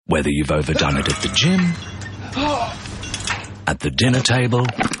Whether you've overdone it at the gym, at the dinner table,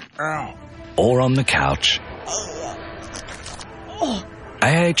 or on the couch,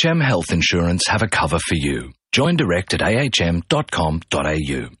 AHM Health Insurance have a cover for you. Join direct at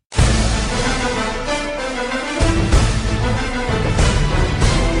ahm.com.au.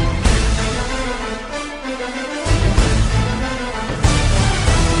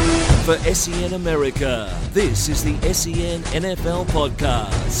 For SEN America, this is the SEN NFL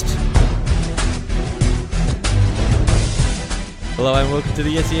Podcast. Hello and welcome to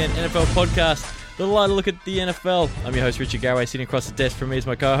the SEN NFL Podcast, the lighter look at the NFL. I'm your host, Richard Garraway. Sitting across the desk from me is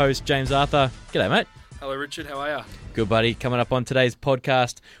my co-host, James Arthur. G'day, mate. Hello, Richard. How are you? Good, buddy. Coming up on today's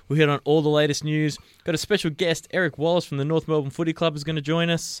podcast, we'll hit on all the latest news. Got a special guest, Eric Wallace from the North Melbourne Footy Club is going to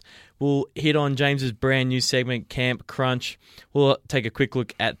join us. We'll hit on James's brand new segment, Camp Crunch. We'll take a quick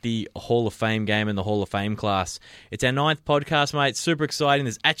look at the Hall of Fame game and the Hall of Fame class. It's our 9th podcast, mate. Super exciting.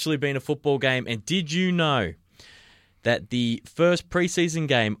 There's actually been a football game. And did you know that the first preseason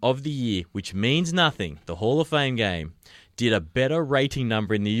game of the year, which means nothing, the Hall of Fame game, did a better rating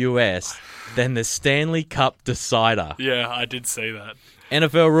number in the US than the Stanley Cup decider? Yeah, I did see that.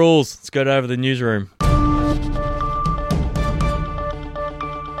 NFL rules. Let's go over the newsroom.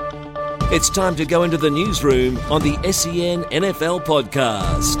 It's time to go into the newsroom on the SEN NFL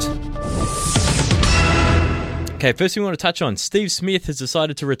Podcast. Okay, first thing we want to touch on, Steve Smith has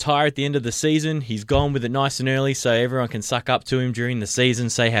decided to retire at the end of the season. He's gone with it nice and early so everyone can suck up to him during the season,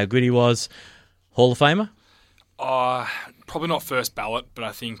 say how good he was. Hall of Famer? Probably not first ballot, but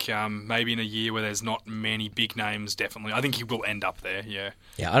I think maybe in a year where there's not many big names, definitely. I think he will end up there, yeah.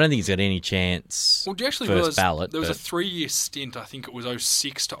 Yeah, I don't think he's got any chance. Well, do you actually first ballot? There was a 3-year stint, I think it was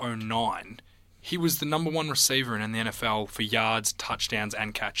 06 to 09. He was the number one receiver in the NFL for yards, touchdowns,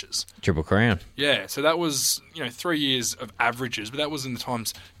 and catches. Triple Crown. Yeah, so that was 3 years of averages, but that was in the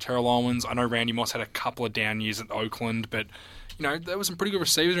times Terrell Owens. I know Randy Moss had a couple of down years at Oakland, but there were some pretty good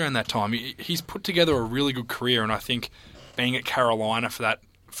receivers around that time. He's put together a really good career, and I think being at Carolina for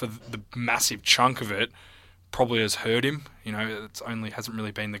the massive chunk of it probably has hurt him. It hasn't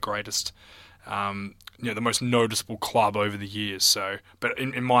really been the greatest, the most noticeable club over the years. So, but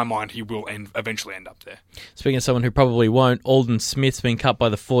in my mind, he will eventually end up there. Speaking of someone who probably won't, Alden Smith's been cut by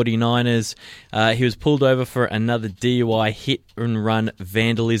the 49ers. He was pulled over for another DUI hit and run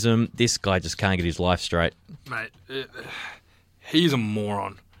vandalism. This guy just can't get his life straight. Mate, he's a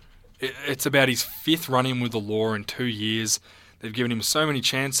moron. It's about his 5th run-in with the law in 2 years. They've given him so many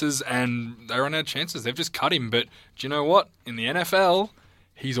chances, and they run out of chances. They've just cut him. But do you know what? In the NFL,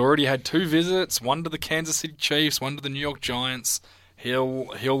 he's already had 2 visits, one to the Kansas City Chiefs, one to the New York Giants. When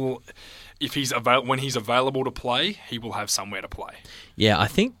he's available to play, he will have somewhere to play. Yeah, I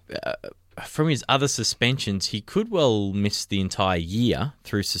think from his other suspensions, he could well miss the entire year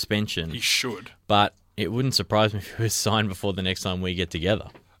through suspension. He should. But it wouldn't surprise me if he was signed before the next time we get together.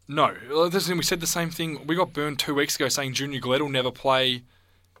 No. We said the same thing. We got burned 2 weeks ago saying Junior Gillette will never play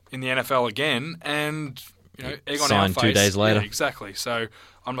in the NFL again, and egg on signed our face. 2 days later. Yeah, exactly. So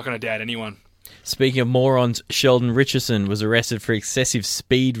I'm not going to doubt anyone. Speaking of morons, Sheldon Richardson was arrested for excessive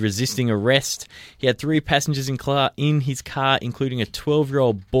speed resisting arrest. He had 3 passengers in his car, including a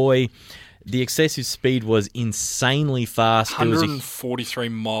 12-year-old boy. The excessive speed was insanely fast. 143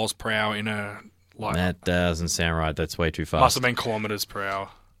 miles per hour in a... That doesn't sound right. That's way too fast. Must have been kilometres per hour.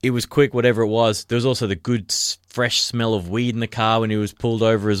 It was quick, whatever it was. There was also the good, fresh smell of weed in the car when he was pulled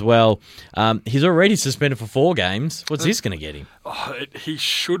over as well. He's already suspended for 4 games. What's this going to get him? He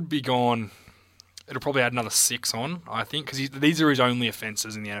should be gone. It'll probably add another 6 on, I think, because these are his only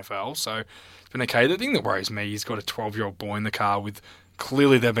offences in the NFL. So it's been okay. The thing that worries me, he's got a 12-year-old boy in the car with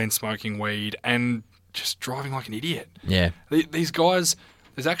clearly they've been smoking weed and just driving like an idiot. Yeah. These guys,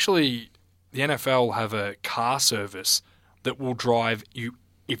 there's actually... The NFL have a car service that will drive you.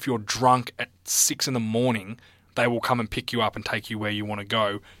 If you're drunk at 6 a.m, they will come and pick you up and take you where you want to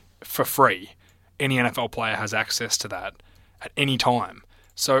go for free. Any NFL player has access to that at any time.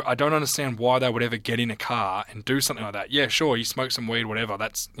 So I don't understand why they would ever get in a car and do something like that. Yeah, sure, you smoke some weed, whatever.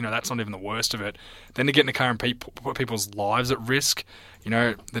 That's not even the worst of it. Then to get in a car and put people's lives at risk.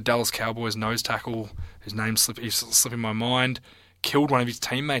 The Dallas Cowboys nose tackle, whose name's slipping my mind, killed one of his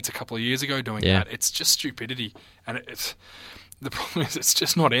teammates a couple of years ago doing that. It's just stupidity, and the problem is it's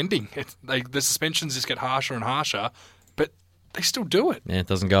just not ending. The suspensions just get harsher and harsher, but they still do it. Yeah, it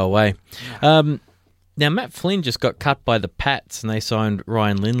doesn't go away. Yeah. Now, Matt Flynn just got cut by the Pats, and they signed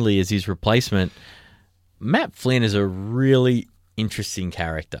Ryan Lindley as his replacement. Matt Flynn is a really interesting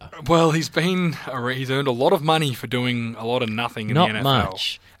character. Well, he's earned a lot of money for doing a lot of nothing in the NFL. Not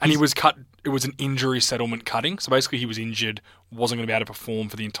much. And he was cut it was an injury settlement cutting. So basically he was injured, wasn't going to be able to perform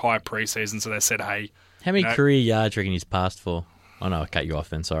for the entire preseason. So they said, hey... How many career yards do you reckon he's passed for? Oh, no, I cut you off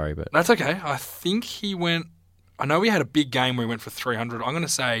then, sorry. But that's okay. I think he went... I know he had a big game where he went for 300. I'm going to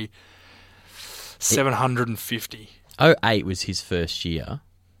say 750. 08 was his first year.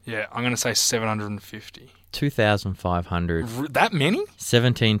 Yeah, I'm going to say 750. 2,500. That many?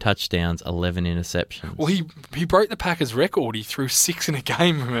 17 touchdowns, 11 interceptions. Well, he broke the Packers' record. He threw 6 in a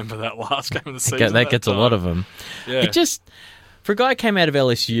game, remember that last game of the season? That gets a lot of them. Yeah. It just... For a guy who came out of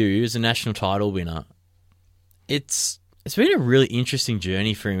LSU as a national title winner, it's been a really interesting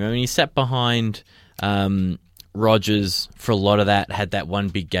journey for him. I mean, he sat behind Rodgers for a lot of that, had that one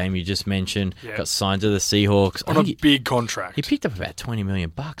big game you just mentioned, got signed to the Seahawks. On a big contract. He picked up about $20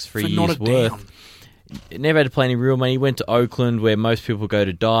 million for a not year's a worth. down. Never had to play any real money. He went to Oakland, where most people go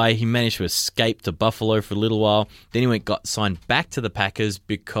to die. He managed to escape to Buffalo for a little while. Then he got signed back to the Packers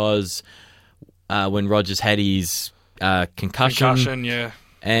because when Rodgers had his concussion, yeah.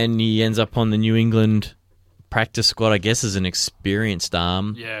 And he ends up on the New England practice squad, I guess, as an experienced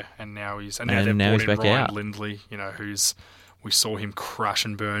arm. Yeah, and now he's now they've he's brought back in Ryan out. Lindley, we saw him crush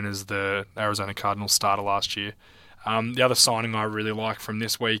and burn as the Arizona Cardinals starter last year. The other signing I really like from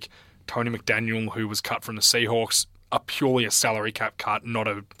this week, Tony McDaniel, who was cut from the Seahawks, purely a salary cap cut, not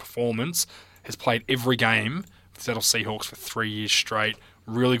a performance, has played every game for the Seattle Seahawks for 3 years straight.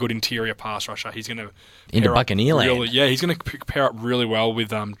 Really good interior pass rusher. He's going to into Buccaneer land. He's going to pair up really well with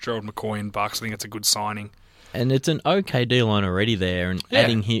Gerald McCoy and Bucks. I think it's a good signing. And it's an okay deal line already there. And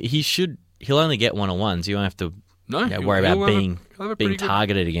adding he'll only get one-on-ones. You won't have to worry about being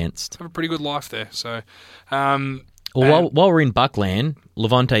targeted against. Have a pretty good life there. So, while we're in Buckland,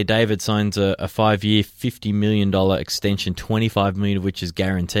 Levante David signs a 5-year, $50 million extension, $25 million of which is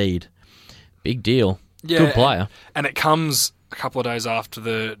guaranteed. Big deal. Yeah, good player. And it comes a couple of days after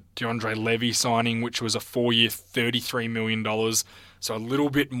the DeAndre Levy signing, which was a 4-year, $33 million. So a little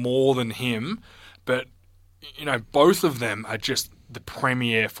bit more than him. But, both of them are just the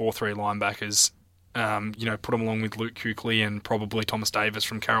premier 4-3 linebackers. Put them along with Luke Kuechly and probably Thomas Davis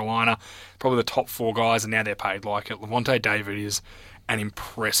from Carolina. Probably the top 4 guys, and now they're paid like it. Levante David is an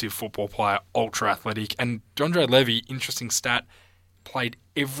impressive football player, ultra athletic. And DeAndre Levy, interesting stat, played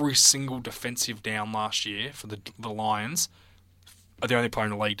every single defensive down last year for the Lions. Are the only player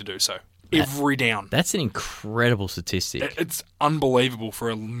in the league to do so. Every down. That's an incredible statistic. It's unbelievable for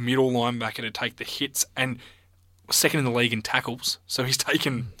a middle linebacker to take the hits, and second in the league in tackles. So he's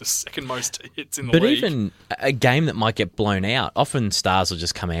taken the second most hits in the league. But even a game that might get blown out, often stars will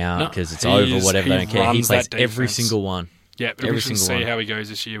just come out because it's over, whatever, they don't care. He plays every single one. Yeah, but we should see how he goes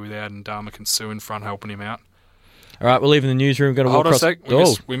this year without Ndamukong Suh in front helping him out. All right, we're leaving the newsroom. Going to Hold walk on a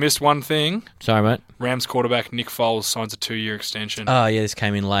across. sec. We missed one thing. Sorry, mate. Rams quarterback Nick Foles signs a 2-year extension. Oh, yeah, this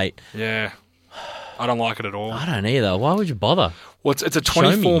came in late. Yeah. I don't like it at all. I don't either. Why would you bother? Well, it's a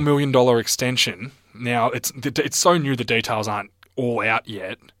 $24 million extension. Now, it's so new the details aren't all out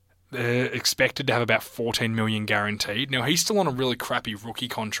yet. They're expected to have about $14 million guaranteed. Now, he's still on a really crappy rookie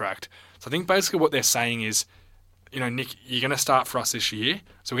contract. So I think basically what they're saying is, Nick, you're going to start for us this year,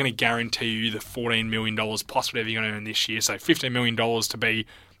 so we're going to guarantee you the $14 million plus whatever you're going to earn this year. So $15 million to be,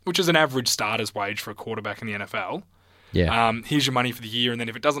 which is an average starter's wage for a quarterback in the NFL. Yeah. Here's your money for the year, and then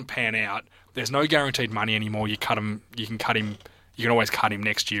if it doesn't pan out, there's no guaranteed money anymore. You cut him. You can cut him. You can always cut him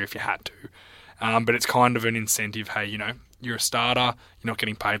next year if you had to. But it's kind of an incentive. Hey, you're a starter. You're not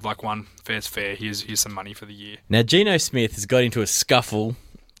getting paid like one. Fair's fair. Here's some money for the year. Now, Geno Smith has got into a scuffle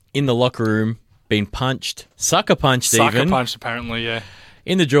in the locker room, been punched, sucker punched, apparently, yeah.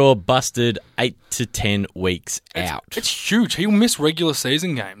 In the jaw, busted 8 to 10 weeks out. It's huge. He'll miss regular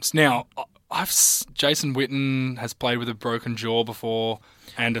season games. Now, Jason Witten has played with a broken jaw before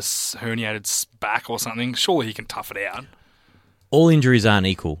and a herniated back or something. Surely he can tough it out. All injuries aren't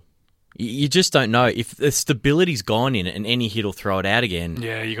equal. You just don't know. If the stability's gone in it and any hit will throw it out again.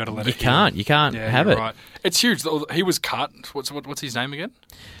 Yeah, you got to let it. You can't have it. Right. It's huge. He was cut. What's his name again?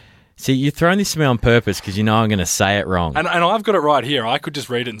 See, you're throwing this to me on purpose because you know I'm going to say it wrong. And I've got it right here. I could just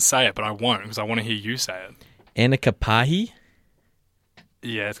read it and say it, but I won't because I want to hear you say it. Anakapahi?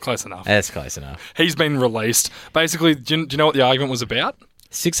 Yeah, it's close enough. That's close enough. He's been released. Basically, do you know what the argument was about?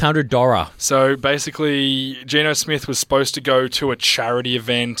 $600. So basically, Geno Smith was supposed to go to a charity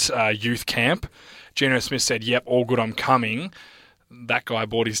event, youth camp. Geno Smith said, yep, all good, I'm coming. That guy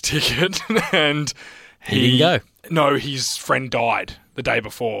bought his ticket and he didn't go. No, his friend died the day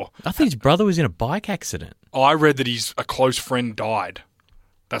before. I think his brother was in a bike accident. I read that a close friend died.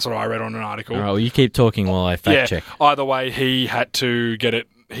 That's what I read on an article. All right, well, you keep talking while I fact check. Either way, he had to get it.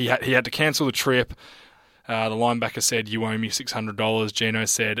 He had to cancel the trip. The linebacker said, you owe me $600. Geno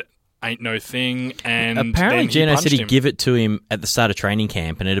said, ain't no thing. And apparently, then Gino said he'd him. give it to him at the start of training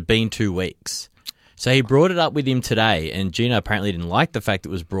camp, and it had been 2 weeks. So he brought it up with him today, and Gino apparently didn't like the fact it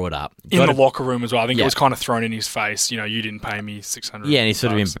was brought up. In the locker room as well. I think Yeah. it was kind of thrown in his face. You didn't pay me $600. Yeah, and he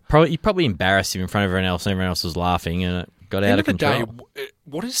sort of he probably embarrassed him in front of everyone else, and everyone else was laughing, and it got out of control. Day,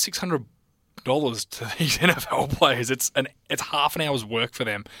 what is $600 to these NFL players? It's half an hour's work for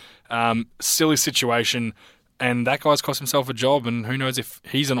them. Silly situation, and that guy's cost himself a job, and who knows if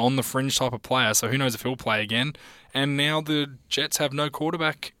he's an on-the-fringe type of player, so who knows if he'll play again. And now the Jets have no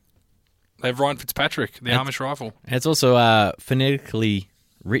quarterback. They have Ryan Fitzpatrick, the Amish rifle. And it's also phonetically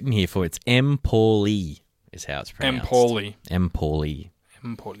written here for it's M-Paulie is how it's pronounced. Paulie. M-Paulie.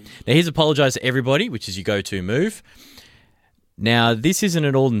 Paulie. Now he's apologised to everybody, which is your go-to move. Now, this isn't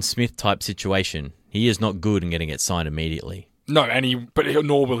an Alden Smith type situation. He is not good and going to get signed immediately. No,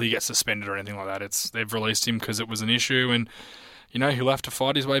 nor will he get suspended or anything like that. They've released him because it was an issue, and he'll have to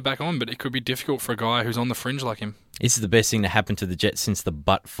fight his way back on. But it could be difficult for a guy who's on the fringe like him. This is the best thing to happen to the Jets since the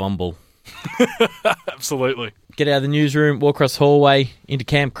butt fumble. Absolutely. Get out of the newsroom, walk across the hallway into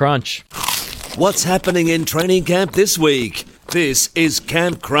Camp Crunch. What's happening in training camp this week? This is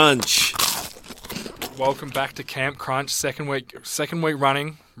Camp Crunch. Welcome back to Camp Crunch, second week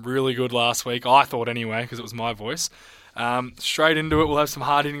running. Really good last week, I thought anyway, because it was my voice. Straight into it, we'll have some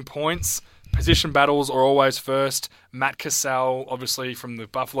hard-hitting points. Position battles are always first. Matt Cassell, obviously from the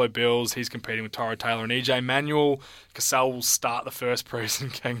Buffalo Bills, he's competing with Tyrod Taylor and EJ Manuel. Cassell will start the first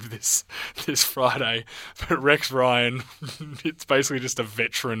preseason game this Friday. But Rex Ryan, it's basically just a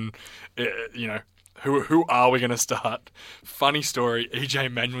veteran, Who are we going to start? Funny story,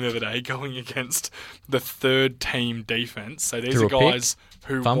 EJ Manuel the other day going against the third team defense. So these are guys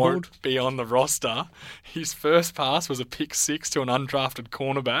who won't be on the roster. His first pass was a pick six to an undrafted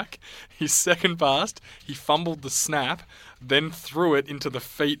cornerback. His second pass, he fumbled the snap, then threw it into the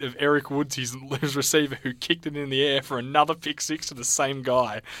feet of Eric Woods, his receiver, who kicked it in the air for another pick six to the same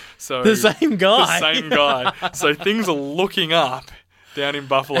guy. The same guy? So things are looking up down in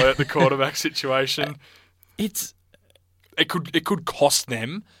Buffalo at the quarterback situation. It could cost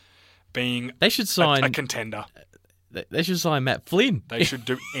them being they should sign a contender. They should sign Matt Flynn. They should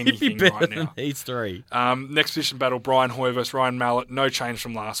do anything He'd be better right than now. these three. Next position battle, Brian Hoyer versus Ryan Mallett. No change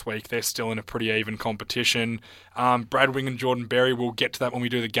from last week. They're still in a pretty even competition. Brad Wing and Jordan Berry, we'll get to that when we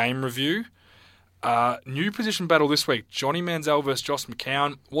do the game review. New position battle this week, Johnny Manziel versus Josh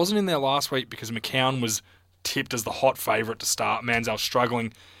McCown. Wasn't in there last week because McCown was tipped as the hot favourite to start. Manziel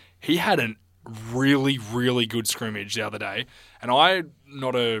struggling. He had a really, really good scrimmage the other day. And I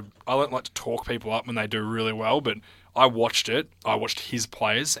don't like to talk people up when they do really well, but I watched it. I watched his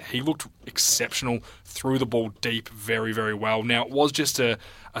plays. He looked exceptional, threw the ball deep very, very well. Now, it was just a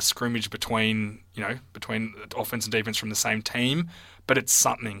scrimmage between offense and defense from the same team, but it's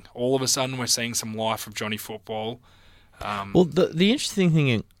something. All of a sudden, we're seeing some life of Johnny football. Well, the interesting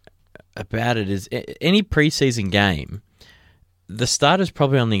thing about it is any preseason game, the starter's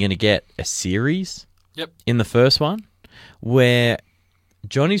probably only going to get a series in the first one, where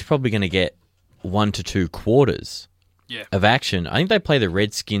Johnny's probably going to get 1 to 2 quarters of action. I think they play the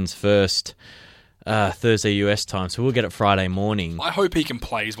Redskins first Thursday US time, so we'll get it Friday morning. I hope he can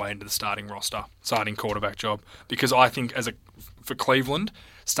play his way into the starting quarterback job, because I think for Cleveland,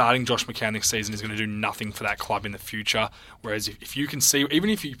 starting Josh McCown this season is going to do nothing for that club in the future. Whereas if you can see, even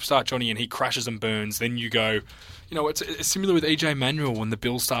if you start Johnny and he crashes and burns, then you go, it's similar with EJ Manuel when the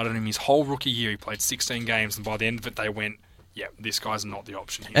Bills started him his whole rookie year. He played 16 games, and by the end of it, they went, this guy's not the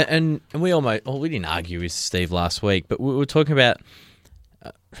option here. And we we didn't argue with Steve last week, but we were talking about,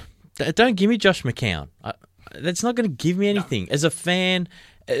 don't give me Josh McCown. That's not going to give me anything. No. As a fan,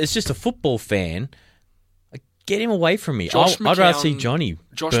 it's just a football fan, get him away from me. I'd rather see Johnny.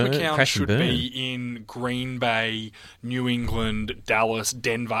 Josh McCown should be in Green Bay, New England, Dallas,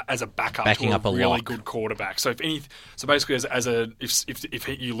 Denver as a backup to a really good quarterback. So basically, if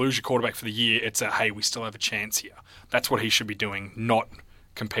you lose your quarterback for the year, it's hey, we still have a chance here. That's what he should be doing, not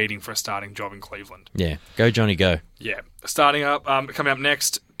competing for a starting job in Cleveland. Yeah, go Johnny, go. Yeah, coming up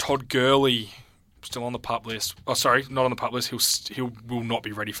next, Todd Gurley. Still on the pup list. Oh, sorry, not on the pup list. He will not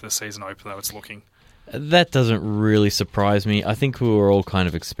be ready for the season opener, though, it's looking. That doesn't really surprise me. I think we were all kind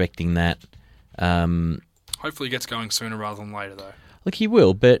of expecting that. Hopefully he gets going sooner rather than later, though. Look, he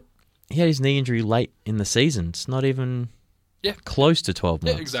will, but he had his knee injury late in the season. It's not even close to 12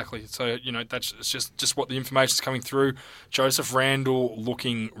 months. Yeah, exactly. So, that's just what the information's coming through. Joseph Randle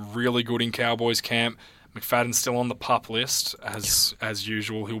looking really good in Cowboys camp. McFadden's still on the pup list, as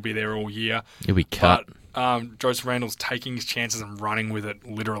usual. He'll be there all year. He'll be cut. But Joseph Randle's taking his chances and running with it,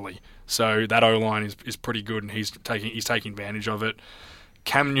 literally. So that O-line is pretty good, and he's taking advantage of it.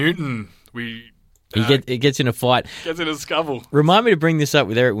 Cam Newton, He gets in a fight. Gets in a scuffle. Remind me to bring this up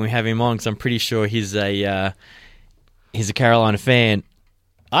with Eric when we have him on, because I'm pretty sure he's a Carolina fan.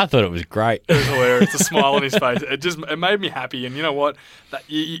 I thought it was great. It was hilarious. The smile on his face. It made me happy. And you know what?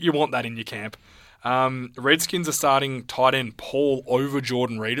 You want that in your camp. Redskins are starting tight end Paul over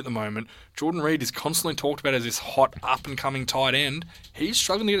Jordan Reed at the moment. Jordan Reed is constantly talked about as this hot up-and-coming tight end. He's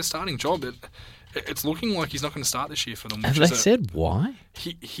struggling to get a starting job. It's looking like he's not going to start this year for them. Have they said why?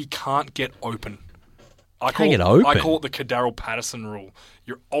 He can't get open. I call it the Kadarrell Patterson rule.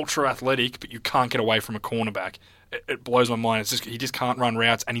 You're ultra-athletic, but you can't get away from a cornerback. It blows my mind. He just can't run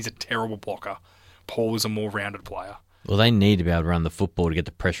routes, and he's a terrible blocker. Paul is a more rounded player. Well, they need to be able to run the football to get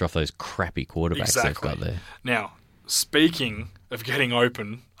the pressure off those crappy quarterbacks they've got there. Now, speaking of getting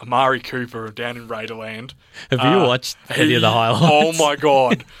open, Amari Cooper down in Raiderland. Have you watched any of the highlights? Oh, my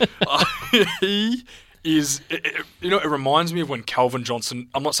God. He is... It reminds me of when Calvin Johnson...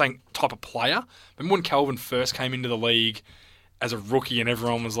 I'm not saying type of player. Remember when Calvin first came into the league as a rookie and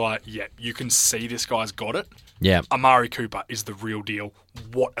everyone was like, yeah, you can see this guy's got it? Yeah. Amari Cooper is the real deal.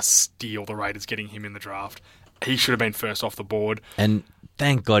 What a steal the Raiders getting him in the draft. He should have been first off the board. And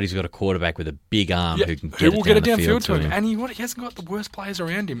thank God he's got a quarterback with a big arm who can who will get it downfield to him. And he hasn't got the worst players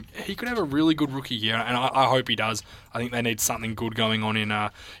around him. He could have a really good rookie year, and I hope he does. I think they need something good going on in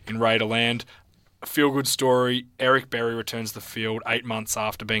Raiderland. A feel-good story. Eric Berry returns to the field 8 months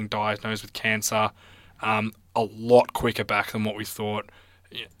after being diagnosed with cancer. A lot quicker back than what we thought.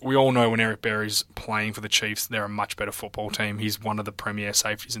 We all know when Eric Berry's playing for the Chiefs, they're a much better football team. He's one of the premier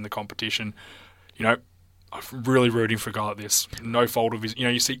safeties in the competition. I'm really rooting for a guy like this. No fault of his.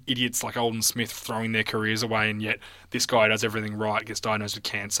 You see idiots like Alden Smith throwing their careers away, and yet this guy does everything right, gets diagnosed with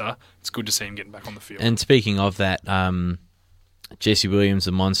cancer. It's good to see him getting back on the field. And speaking of that, Jesse Williams,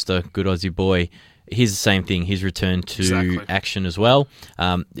 a monster, good Aussie boy, he's the same thing. He's returned to action as well.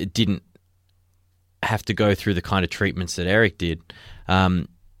 It didn't have to go through the kind of treatments that Eric did.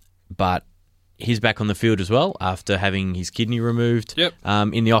 But he's back on the field as well after having his kidney removed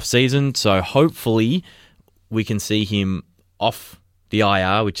in the off-season. So hopefully we can see him off the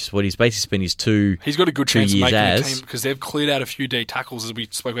IR, which is what he's basically spent his 2 years as. He's got a good chance of making the team because they've cleared out a few D tackles, as we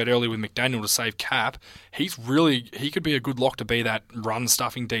spoke about earlier with McDaniel, to save cap. He could be a good lock to be that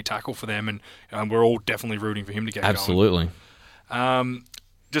run-stuffing D tackle for them, and we're all definitely rooting for him to get going. Absolutely.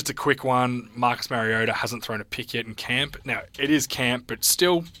 Just a quick one. Marcus Mariota hasn't thrown a pick yet in camp. Now, it is camp, but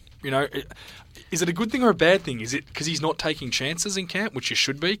still, is it a good thing or a bad thing? Is it because he's not taking chances in camp, which you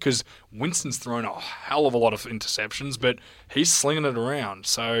should be? Because Winston's thrown a hell of a lot of interceptions, but he's slinging it around.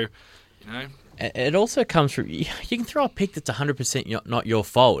 So, It also comes from... You can throw a pick that's 100% not your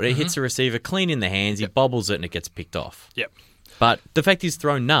fault. It hits the receiver clean in the hands, he bobbles it, and it gets picked off. Yep. But the fact he's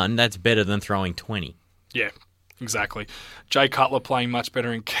thrown none, that's better than throwing 20. Yeah. Exactly. Jay Cutler playing much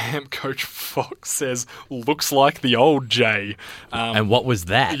better in camp. Coach Fox says, looks like the old Jay. And what was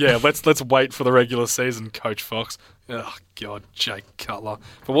that? Yeah, let's wait for the regular season, Coach Fox. Oh, God, Jay Cutler.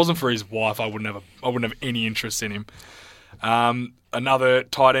 If it wasn't for his wife, I wouldn't have any interest in him. Another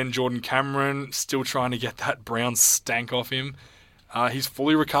tight end, Jordan Cameron, still trying to get that brown stank off him. He's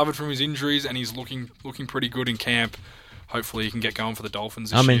fully recovered from his injuries, and he's looking pretty good in camp. Hopefully he can get going for the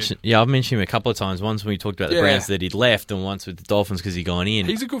Dolphins this year. I've mentioned him a couple of times. Once when we talked about the Browns that he'd left, and once with the Dolphins because he'd gone in.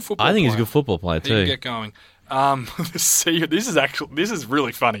 He's a good football player. I think he's a good football player too. He can get going. This is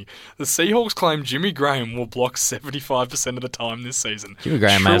really funny. The Seahawks claim Jimmy Graham will block 75% of the time this season. Jimmy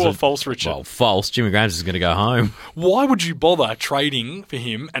Graham True or false, Richard? Well, false. Jimmy Graham's just going to go home. Why would you bother trading for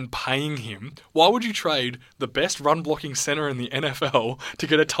him and paying him? Why would you trade the best run-blocking center in the NFL to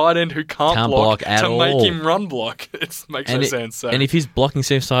get a tight end who can't block at all? Make him run block? It makes no sense. So. And if he's blocking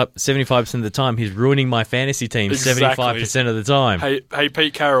 75% of the time, he's ruining my fantasy team 75% of the time. Hey,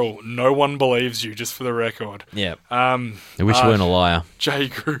 Pete Carroll, no one believes you, just for the record. Yeah. I wish you weren't a liar. Jay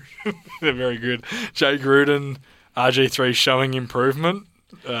Gruden. They're very good. Jay Gruden, RG3 showing improvement.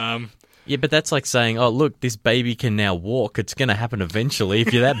 Yeah, but that's like saying, oh, look, this baby can now walk. It's going to happen eventually.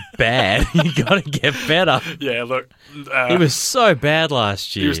 If you're that bad, you got to get better. Yeah, look. He was so bad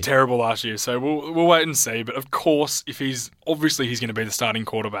last year. He was terrible last year, so we'll wait and see. But of course, if he's going to be the starting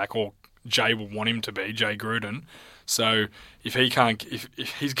quarterback, or Jay will want him to be, Jay Gruden. So if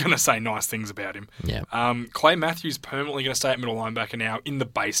he's going to say nice things about him. Yeah. Clay Matthews permanently going to stay at middle linebacker now in the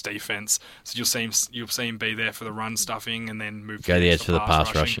base defense. So you'll see him be there for the run stuffing and then move go the edge for the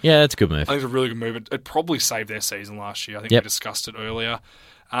pass rush. Yeah, that's a good move. I think it's a really good move. It probably saved their season last year. I think we discussed it earlier.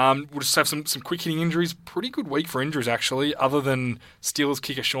 We'll just have some quick hitting injuries. Pretty good week for injuries actually. Other than Steelers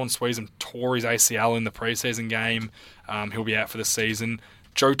kicker Sean Sweezum tore his ACL in the preseason game. He'll be out for the season.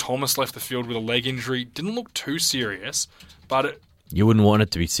 Joe Thomas left the field with a leg injury. Didn't look too serious, but You wouldn't want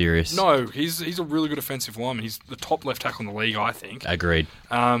it to be serious. No, he's a really good offensive lineman. He's the top left tackle in the league, I think. Agreed.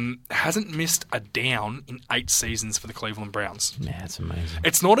 Hasn't missed a down in 8 seasons for the Cleveland Browns. Yeah, that's amazing.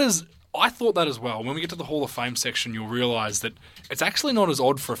 It's not as... I thought that as well. When we get to the Hall of Fame section, you'll realise that it's actually not as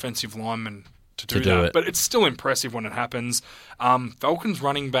odd for offensive linemen to do that. But it's still impressive when it happens. Falcons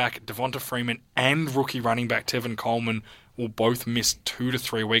running back Devonta Freeman and rookie running back Tevin Coleman will both miss 2 to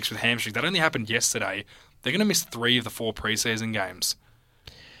 3 weeks with hamstrings. That only happened yesterday. They're going to miss 3 of the 4 preseason games.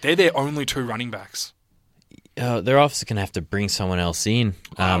 They're their only 2 running backs. They're obviously going to have to bring someone else in.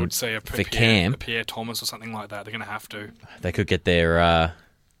 I would say a Cam. Pierre Thomas or something like that. They're going to have to. They could get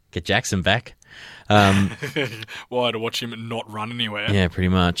get Jackson back. Why, to watch him not run anywhere? Yeah, pretty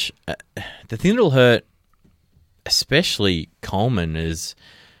much. The thing that'll hurt, especially Coleman, is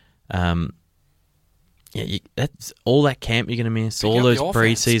that's all that camp you're going to miss, all those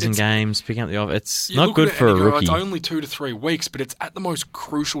preseason games, picking up the offense. It's not good for a rookie. It's only 2 to 3 weeks, but it's at the most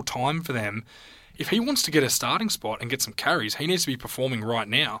crucial time for them. If he wants to get a starting spot and get some carries, he needs to be performing right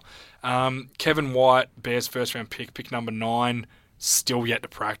now. Kevin White, Bears first-round pick number 9, still yet to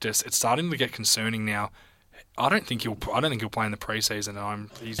practice. It's starting to get concerning now. I don't think he'll play in the preseason.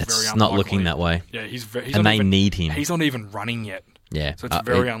 He's very unlikely. It's not looking that way. Yeah, they need him. He's not even running yet. Yeah, so it's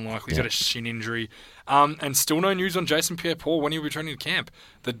very unlikely. He's got a shin injury. And still no news on Jason Pierre-Paul when he'll be returning to camp.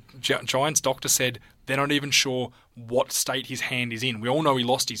 The Giants doctor said they're not even sure what state his hand is in. We all know he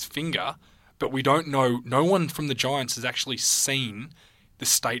lost his finger, but we don't know. No one from the Giants has actually seen the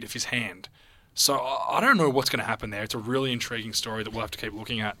state of his hand. So I don't know what's going to happen there. It's a really intriguing story that we'll have to keep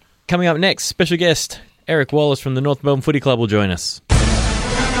looking at. Coming up next, special guest Eric Wallace from the North Melbourne Footy Club will join us.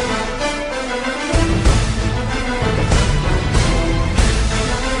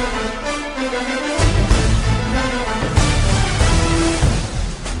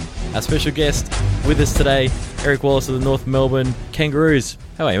 Our special guest with us today, Eric Wallace of the North Melbourne Kangaroos.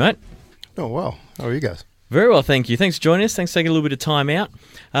 How are you, mate? Oh, well. How are you guys? Very well, thank you. Thanks for joining us. Thanks for taking a little bit of time out.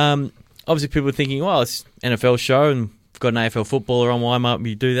 Obviously, people are thinking, well, it's an NFL show and we've got an AFL footballer on. Why might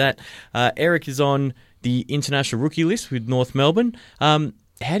we do that? Eric is on the international rookie list with North Melbourne.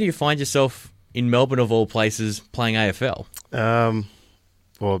 How do you find yourself in Melbourne, of all places, playing AFL?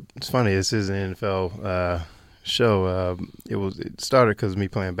 Well, it's funny. This is an NFL show. It started because of me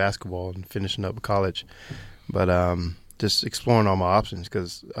playing basketball and finishing up college, but just exploring all my options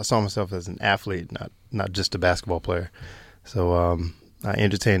because I saw myself as an athlete, not just a basketball player. So I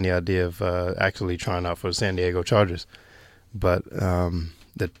entertained the idea of actually trying out for the San Diego Chargers, but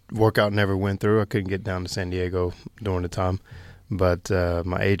the workout never went through. I couldn't get down to San Diego during the time, but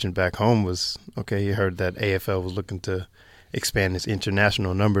my agent back home was okay. He heard that AFL was looking to expand its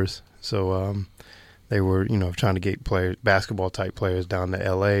international numbers, so they were, trying to get basketball type players down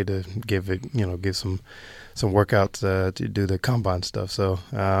to LA to give some workouts to do the combine stuff. So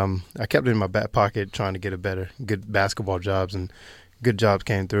I kept it in my back pocket trying to get good basketball jobs, and good jobs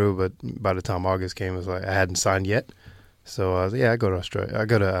came through. But by the time August came, it was like I hadn't signed yet. So I go to Australia. I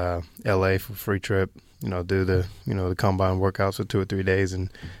go to LA for a free trip. Do the combine workouts for 2 or 3 days and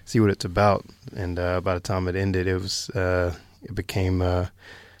see what it's about. And by the time it ended, it became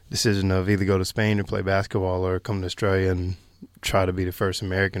decision of either go to Spain to play basketball or come to Australia and try to be the first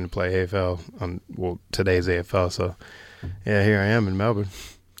American to play AFL on today's AFL. So, yeah, here I am in Melbourne.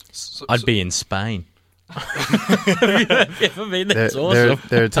 I'd be in Spain. Have you ever been there? It's awesome.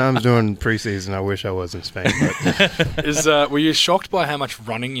 There are times during preseason I wish I was in Spain. But were you shocked by how much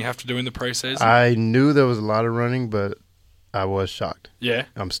running you have to do in the preseason? I knew there was a lot of running, but I was shocked. Yeah,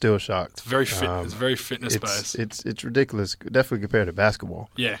 I'm still shocked. It's very fit. It's very fitness based. It's ridiculous. Definitely compared to basketball.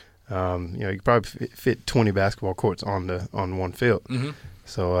 Yeah. You could probably fit 20 basketball courts on one field. Mm-hmm.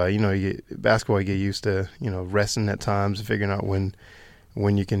 So you get used to resting at times and figuring out when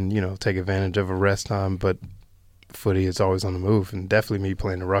you can take advantage of a rest time. But footy is always on the move, and definitely me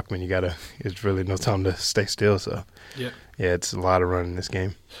playing the ruckman, it's really no time to stay still. So yeah, it's a lot of running in this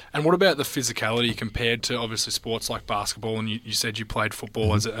game. And what about the physicality compared to obviously sports like basketball? And you said you played football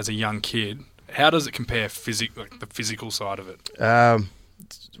mm-hmm. as a young kid. How does it compare the physical side of it?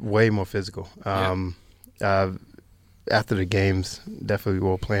 It's way more physical. After the games, definitely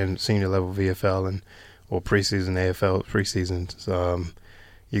we're playing senior level VFL or preseason AFL preseason. So,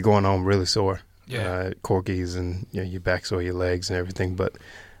 you're going home really sore. Yeah. Corkies and your back sore, your legs and everything. But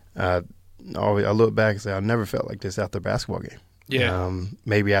I look back and say I never felt like this after a basketball game. Yeah.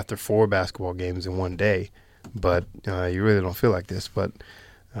 Maybe after 4 basketball games in one day, but you really don't feel like this. But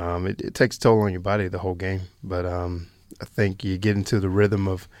it takes a toll on your body the whole game. But I think you get into the rhythm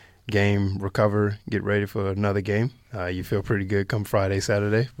of game, recover, get ready for another game. You feel pretty good come Friday,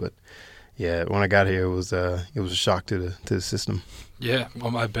 Saturday. But yeah, when I got here, it was a shock to the system. Yeah,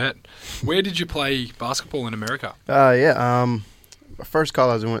 well, I bet. Where did you play basketball in America? First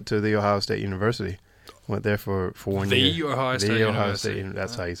college, I went to the Ohio State University. Went there for 1 year. The Ohio State University.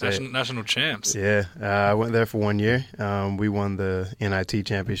 That's how you say it. National champs. Yeah, I went there for 1 year. We won the NIT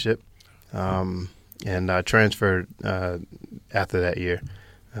championship, and I transferred after that year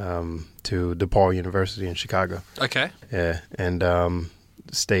to DePaul University in Chicago. Okay. Yeah, and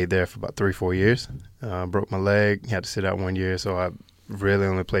stayed there for about 3-4 years. Broke my leg, had to sit out 1 year, so I really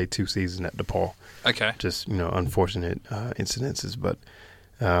only played 2 seasons at DePaul. Okay. Just, unfortunate incidences, but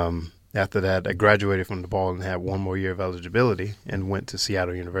after that, I graduated from DePaul and had 1 more year of eligibility and went to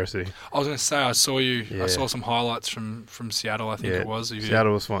Seattle University. I was going to say, I saw you. Yeah. I saw some highlights from Seattle. I think it was.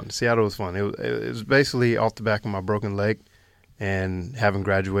 Seattle was fun. It was basically off the back of my broken leg, and having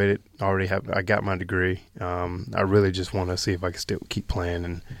graduated, I got my degree. I really just want to see if I can still keep playing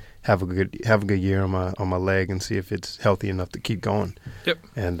and have a good year on my leg and see if it's healthy enough to keep going. Yep.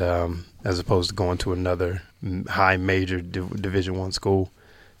 And as opposed to going to another high major Division I school.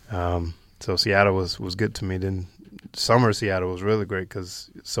 So Seattle was good to me. Then summer Seattle was really great because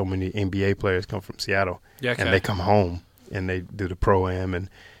so many NBA players come from Seattle. Yeah, okay. And they come home and they do the Pro-Am, and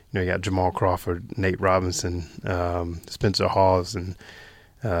you got Jamal Crawford, Nate Robinson, Spencer Hawes, and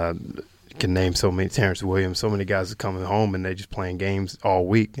can name so many, Terrence Williams, so many guys are coming home and they just playing games all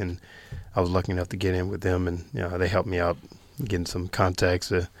week. And I was lucky enough to get in with them, and they helped me out getting some contacts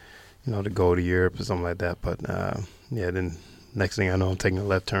to go to Europe or something like that. But then next thing I know, I'm taking a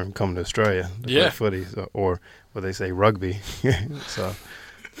left turn coming to Australia to play footy, or what they say, rugby. So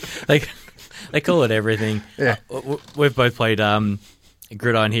they call it everything. Yeah. We've both played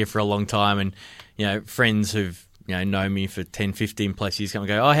gridiron here for a long time, and friends who've known me for 10, 15 plus years come and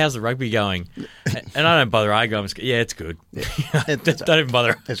go, "Oh, how's the rugby going?" And I don't bother arguing. I'm just, yeah, it's good. Yeah. Don't even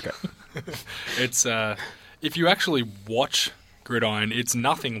bother. It's great. It's if you actually watch gridiron, it's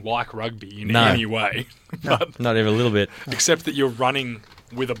nothing like rugby in any way. But, not even a little bit. Except that you're running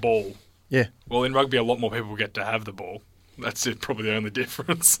with a ball. Yeah. Well, in rugby, a lot more people get to have the ball. That's probably the only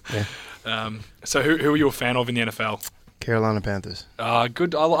difference. Yeah. So who are you a fan of in the NFL? Carolina Panthers.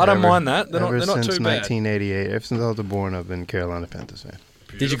 Good. I don't mind that. They're not since too bad. 1988, ever since I was born, I've been a Carolina Panthers fan.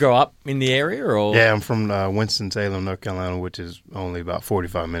 Beautiful. Did you grow up in the area? Or? Yeah, I'm from Winston-Salem, North Carolina, which is only about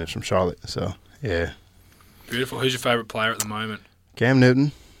 45 minutes from Charlotte. So, yeah. Beautiful. Who's your favourite player at the moment? Cam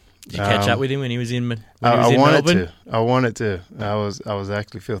Newton. Did you catch up with him when he was in Melbourne? I wanted to. I was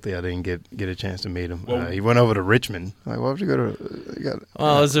actually filthy. I didn't get a chance to meet him. Well, he went over to Richmond. Like, why would you go to?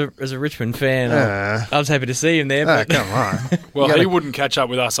 Well, as a Richmond fan, I was happy to see him there. But come on. Well, he wouldn't catch up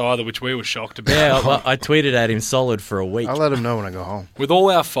with us either, which we were shocked about. Yeah, I tweeted at him solid for a week. I'll let him know when I go home. With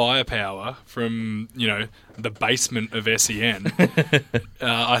all our firepower from the basement of SEN,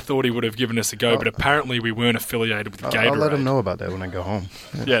 I thought he would have given us a go, but apparently we weren't affiliated with Gatorade. I'll let him know about that when I go home.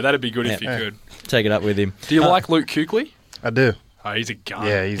 Yeah, that'd be good if you could. Take it up with him. Do you like Luke Kuechly? I do. Oh, he's a gun.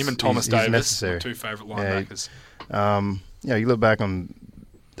 Yeah, him and Thomas he's Davis, necessary. my 2 favourite linebackers. You look back on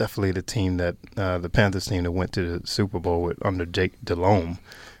definitely the team that the Panthers team that went to the Super Bowl under Jake Delhomme.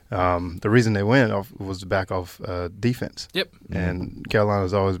 The reason they went was back off defense. Yep. And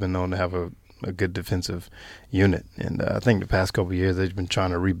Carolina's always been known to have a good defensive unit, and I think the past couple of years they've been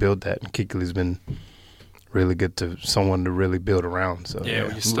trying to rebuild that. And Kuechly's been really good to someone to really build around. So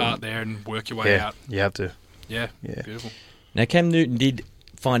well, you start there and work your way out. You have to. Yeah, beautiful. Now, Cam Newton did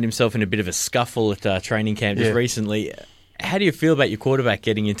find himself in a bit of a scuffle at training camp just recently. How do you feel about your quarterback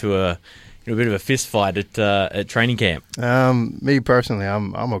getting into a bit of a fist fight at training camp? Me personally,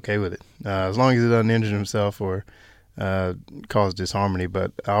 I'm okay with it as long as he doesn't injure himself or cause disharmony.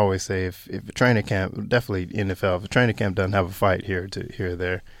 But I always say if a training camp, definitely NFL, if a training camp doesn't have a fight here or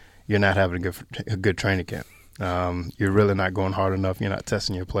there, you're not having a good training camp. You're really not going hard enough. You're not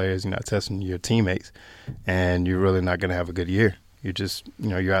testing your players. You're not testing your teammates, and you're really not going to have a good year. You're just,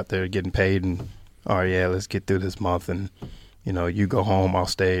 you're out there getting paid, and let's get through this month, and you go home, I'll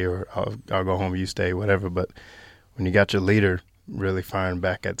stay, or I'll go home, you stay, whatever. But when you got your leader really firing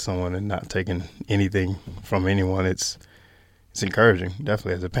back at someone and not taking anything from anyone, it's encouraging,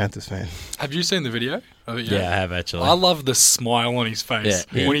 definitely, as a Panthers fan. Have you seen the video of it yet? Yeah, I have, actually. I love the smile on his face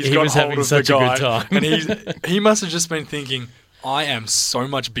when he's he got was hold having of such the guy. a good time. And he must have just been thinking, I am so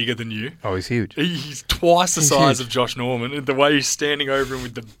much bigger than you. Oh, he's huge. He's twice the size of Josh Norman. And the way he's standing over him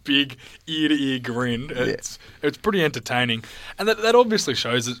with the big ear-to-ear grin, it's pretty entertaining. And that obviously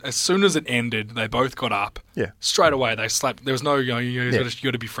shows that as soon as it ended, they both got up. Yeah. Straight away, they slapped. There was no, you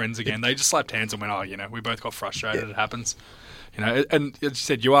got to be friends again. They just slapped hands and went, we both got frustrated. It happens. And as you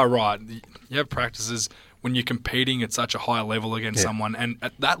said, you are right. You have practices when you're competing at such a high level against someone, and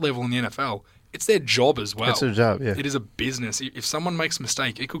at that level in the NFL, it's their job as well. It's their job, yeah. It is a business. If someone makes a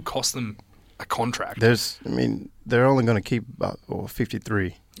mistake, it could cost them a contract. They're only going to keep about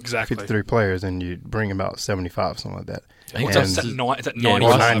 53 players, and you bring about 75, something like that. It's at 90.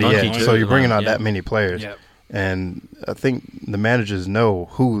 Or 90, yeah. So you're bringing out Yeah. that many players. Yeah. And I think the managers know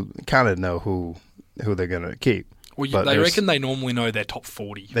who they're going to keep. Well, But they there's- reckon they normally know their top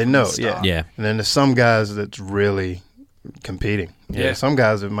 40. They from know, the start. Yeah. And then there's some guys that's really competing. Yeah. Some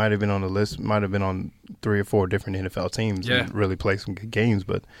guys that might have been on the list, might have been on 3 or 4 different NFL teams and really play some good games,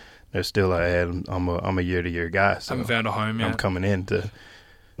 but they're still like, hey, I'm a year-to-year guy. So Haven't found a home yet. I'm coming in to,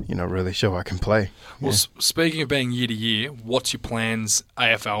 really show I can play. Well, speaking of being year to year, what's your plans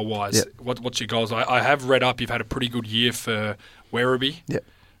AFL wise? Yeah. What's your goals? I have read up you've had a pretty good year for Werribee. Yeah.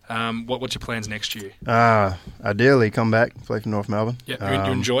 What's your plans next year? Ideally, come back, play for North Melbourne. Yeah,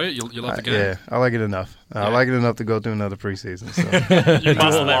 you enjoy it? You love the game? Yeah, I like it enough. I like it enough to go through another preseason. So. You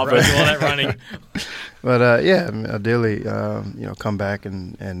must love it. All that running. But ideally, come back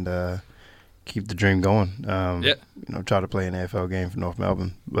and keep the dream going. Try to play an AFL game for North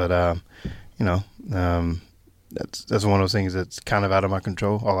Melbourne. But that's one of those things that's kind of out of my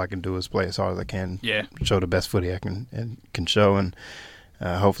control. All I can do is play as hard as I can. Yeah. Show the best footy I can show, and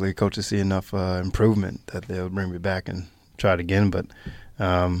hopefully coaches see enough improvement that they'll bring me back and try it again. But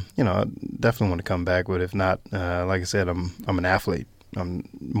I definitely want to come back. But if not, like I said, I'm an athlete. I'm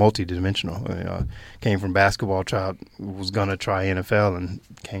multi-dimensional. Came from basketball, was going to try NFL, and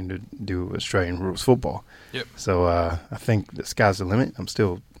came to do Australian rules football. Yep. So I think the sky's the limit. I'm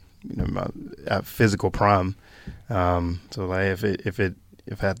still, at physical prime. So like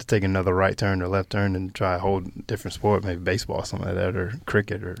if I had to take another right turn or left turn and try a whole different sport, maybe baseball or something like that, or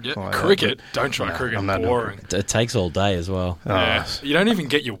cricket or something like cricket. that. Don't try cricket. I'm not boring. It takes all day as well. Yeah. You don't even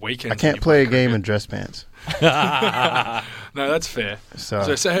get your weekends. I can't play a game in dress pants. No, that's fair.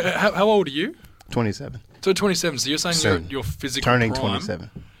 So So how old are you? 27. So 27. So you're saying Soon. you're physical Turning prime, 27.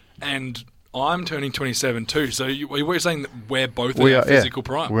 and I'm turning 27 too. So we're saying that we're both in our physical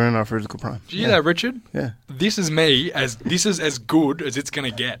prime. We're in our physical prime. Do you hear that, Richard? Yeah. This is me. This is as good as it's going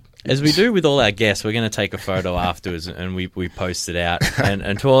to get. As we do with all our guests, we're going to take a photo afterwards and we post it out.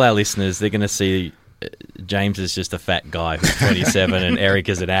 And to all our listeners, they're going to see James is just a fat guy who's 27 and Eric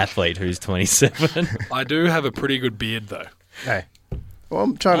is an athlete who's 27. I do have a pretty good beard, though. Hey. Well,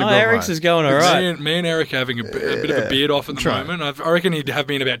 I'm trying to grow Eric's mine. is going all right. Me and Eric are having a bit of a beard off at the moment. I reckon he'd have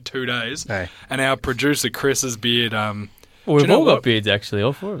me in about 2 days. Hey. And our producer, Chris's beard... Well, we've all got beards, actually,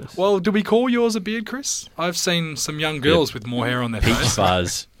 all 4 of us. Well, do we call yours a beard, Chris? I've seen some young girls with more hair on their Peach face.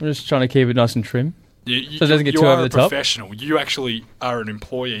 fuzz. I'm just trying to keep it nice and trim. So it doesn't get too over the top? You are a professional. You actually are an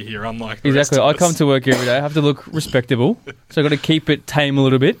employee here, unlike the rest Exactly. of I us. come to work every day. I have to look respectable, so I've got to keep it tame a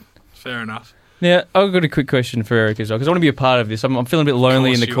little bit. Fair enough. Now, I've got a quick question for Eric as well, because I want to be a part of this. I'm feeling a bit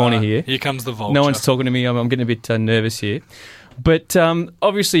lonely in the corner here. Here comes the vulture. No one's talking to me. I'm getting a bit nervous here. But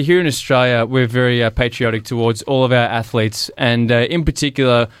obviously here in Australia, we're very patriotic towards all of our athletes. And in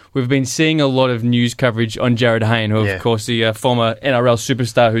particular, we've been seeing a lot of news coverage on Jared Hayne, who, of course, the former NRL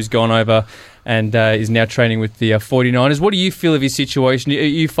superstar who's gone over and is now training with the 49ers. What do you feel of his situation? Are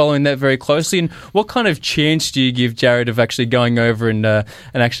you following that very closely? And what kind of chance do you give Jared of actually going over and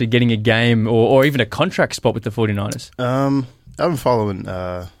actually getting a game or even a contract spot with the 49ers? I've been following.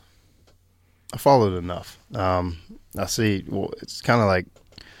 I followed enough. I see. Well, it's kind of like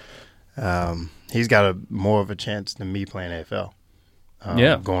he's got more of a chance than me playing AFL.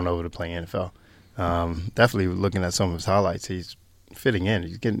 Going over to play NFL. Definitely looking at some of his highlights, he's fitting in.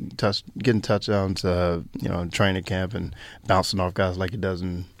 He's getting touchdowns, in training camp and bouncing off guys like he does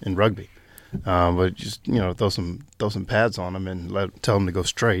in rugby. But just throw some pads on him and tell him to go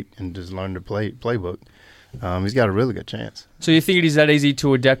straight and just learn the playbook. He's got a really good chance. So you think it is that easy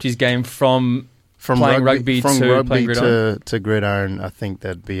to adapt his game from playing rugby to playing gridiron? to gridiron? I think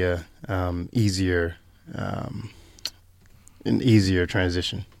that'd be a easier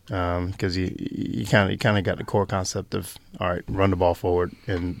transition because you kind of got the core concept of all right, run the ball forward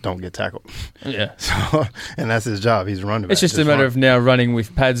and don't get tackled. Yeah. So, and that's his job. He's a running back. It's just a matter of now running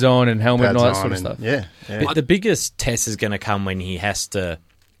with pads on and helmet and all that sort of stuff. Yeah. But the biggest test is going to come when he has to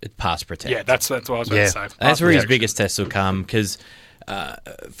pass protect. Yeah, that's what I was about to say. That's where his biggest test will come because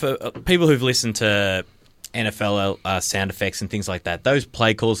for people who've listened to NFL sound effects and things like that, those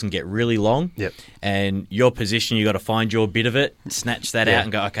play calls can get really long. Yep. And your position, you got to find your bit of it, snatch that out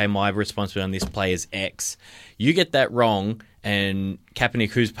and go, okay, my responsibility on this play is X. You get that wrong and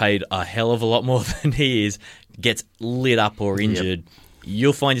Kaepernick, who's paid a hell of a lot more than he is, gets lit up or injured,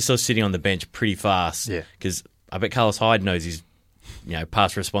 you'll find yourself sitting on the bench pretty fast. Yeah. Because I bet Carlos Hyde knows his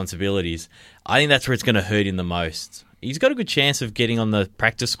past responsibilities. I think that's where it's going to hurt him the most. He's got a good chance of getting on the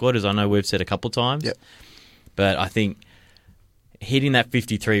practice squad, as I know we've said a couple of times. Yep. But I think hitting that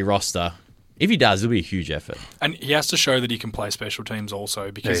 53 roster, if he does, it'll be a huge effort. And he has to show that he can play special teams also,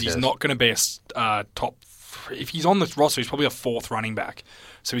 because he's not going to be a top. If he's on this roster, he's probably a fourth running back.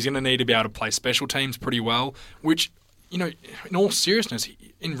 So he's going to need to be able to play special teams pretty well, which, in all seriousness,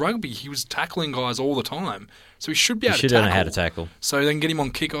 in rugby, he was tackling guys all the time. So he should be able to tackle. Know how to tackle. So they can get him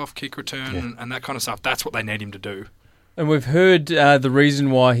on kickoff, kick return, and that kind of stuff. That's what they need him to do. And we've heard the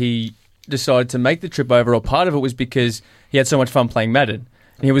reason why he decided to make the trip over, or part of it was because he had so much fun playing Madden.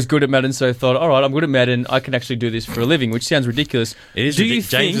 And he was good at Madden, so he thought, all right, I'm good at Madden, I can actually do this for a living, which sounds ridiculous. It is.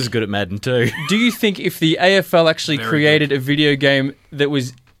 James is good at Madden too. Do you think if the AFL actually created a video game that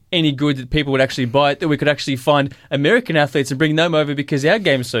was any good that people would actually buy it, that we could actually find American athletes and bring them over because our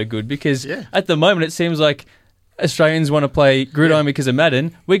game's so good? Because at the moment it seems like Australians want to play gridiron because of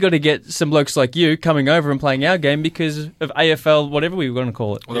Madden. We got to get some blokes like you coming over and playing our game because of AFL, whatever we were going to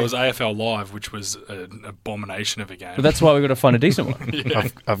call it. Well, there was AFL Live, which was an abomination of a game. But that's why we got to find a decent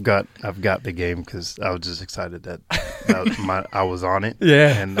one. I've got the game because I was just excited that I was on it.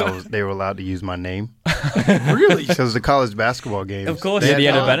 Yeah, and they were allowed to use my name. Really? Because the college basketball games, of course, the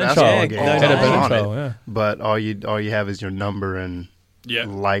Ed Bannon trial. Yeah. But all you have is your number and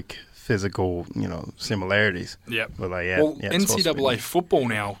like physical, similarities. Yeah. But NCAA football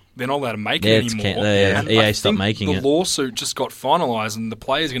now, they're not allowed to make it anymore. EA stopped making it. The lawsuit just got finalised, and the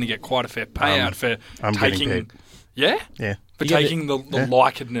players are going to get quite a fair payout for taking. Getting paid. Yeah. Yeah. For taking the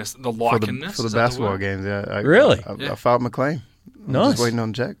likeness, for the basketball games. Yeah. Really? I filed my claim. I'm Nice. just waiting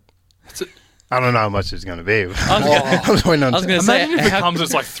on the check. I don't know how much it's going to be. I was going to say, imagine if it comes,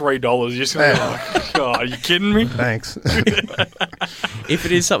 it's like $3. You're just going to be like, God, are you kidding me? Thanks. if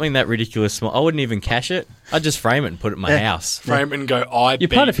it is something that ridiculous small, I wouldn't even cash it. I'd just frame it and put it in my house. Frame it and go, You're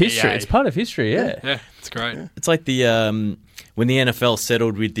part of history. EA. It's part of history, yeah. Yeah, it's great. It's like the when the NFL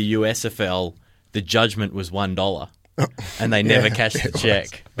settled with the USFL, the judgment was $1. And they never cashed the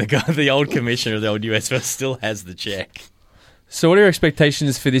check. The old commissioner of the old USFL still has the check. So what are your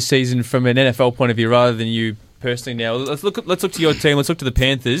expectations for this season from an NFL point of view rather than you personally now? Let's look to your team. Let's look to the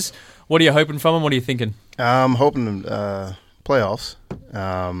Panthers. What are you hoping from them? What are you thinking? I'm hoping playoffs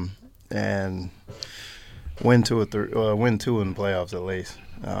and win two in the playoffs at least.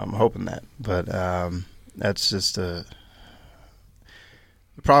 I'm hoping that. But that's just the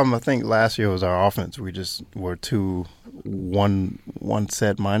problem. I think last year was our offense. We just were too one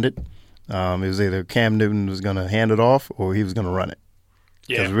set minded. It was either Cam Newton was going to hand it off or he was going to run it.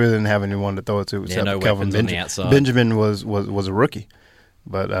 Because we really didn't have anyone to throw it to except no Kelvin weapons on the outside. Benjamin was a rookie.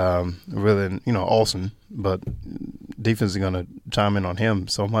 But really, Olsen. But defense is going to chime in on him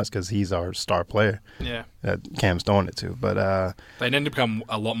so much because he's our star player. Yeah. That Cam's throwing it to. But they need to become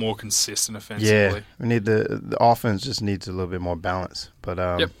a lot more consistent offensively. Yeah, we need the offense just needs a little bit more balance. But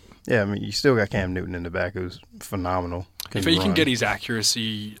yeah, I mean, you still got Cam Newton in the back, who's phenomenal. If he can get his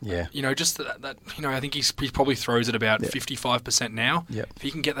accuracy, just that I think he probably throws at about 55% now. Yep. If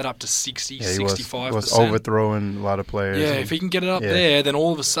he can get that up to 60, he 65%. was overthrowing a lot of players. Yeah, if he can get it up there, then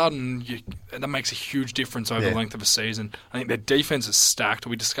all of a sudden that makes a huge difference over the length of a season. I think their defense is stacked.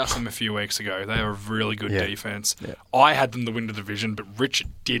 We discussed them a few weeks ago. They are a really good defense. Yeah. I had them to win the division, but Richard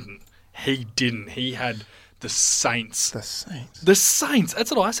didn't. He didn't. He had the Saints. The Saints. That's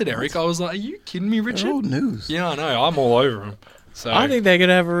what I said, Eric. I was like, are you kidding me, Richard? They're old news. Yeah, I know. I'm all over them. So I think they're going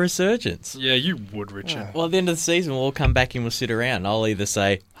to have a resurgence. Yeah, you would, Richard. Yeah. Well, at the end of the season, we'll all come back and we'll sit around. I'll either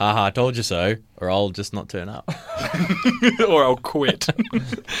say, ha, I told you so, or I'll just not turn up. Or I'll quit.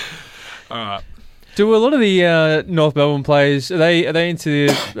 All right. Do a lot of the North Melbourne players, are they into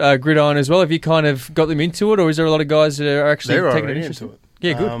gridiron as well? Have you kind of got them into it, or is there a lot of guys that are actually taking an interest into it?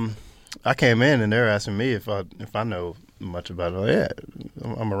 Yeah, good. I came in and they're asking me if I know much about it. Yeah,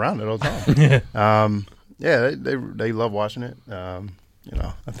 I'm around it all the time. They love watching it. I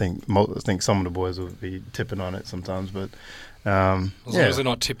think some of the boys will be tipping on it sometimes, but as long as they're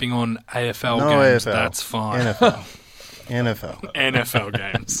not tipping on AFL games, that's fine. NFL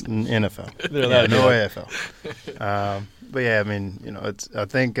games. NFL. No AFL. But yeah, I mean, I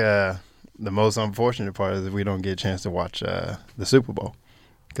think the most unfortunate part is that we don't get a chance to watch the Super Bowl.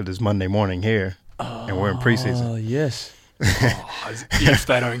 Because it's Monday morning here, and we're in preseason. Oh, yes. If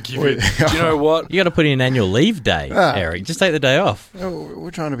they don't give it. Do you know what? You got to put in an annual leave day, Eric. Just take the day off. We're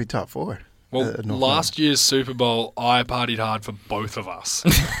trying to be top four. Well, last year's Super Bowl, I partied hard for both of us.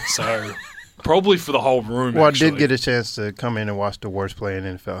 So, probably for the whole room, Well, actually. I did get a chance to come in and watch the worst play in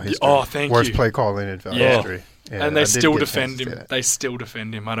NFL history. Oh, thank you. Worst play call in NFL history. Yeah, and they still defend him. They still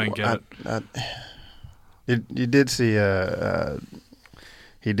defend him. I don't get it. You did see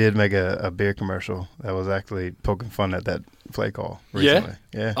he did make a beer commercial that was actually poking fun at that play call recently.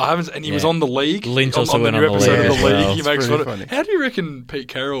 Yeah. I haven't, and he was on the league. Lynch on also the went new on the episode league of as the league. well. He makes pretty fun of. funny. How do you reckon Pete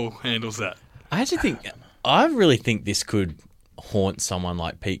Carroll handles that? I actually think, I really think this could haunt someone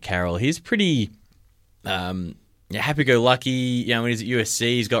like Pete Carroll. He's pretty happy-go-lucky. You know, when he's at USC,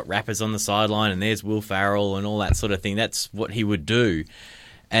 he's got rappers on the sideline, and there's Will Farrell and all that sort of thing. That's what he would do.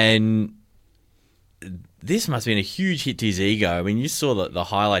 And this must have been a huge hit to his ego. I mean, you saw the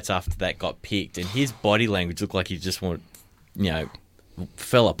highlights after that got picked, and his body language looked like he just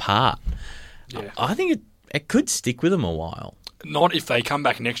fell apart. Yeah. I think it could stick with him a while. Not if they come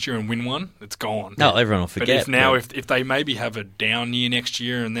back next year and win one. It's gone. No, everyone will forget. But if they maybe have a down year next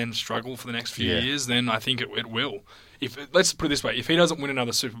year and then struggle for the next few Yeah. years, then I think it will. Let's put it this way: if he doesn't win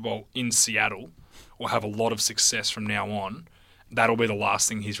another Super Bowl in Seattle or have a lot of success from now on, that'll be the last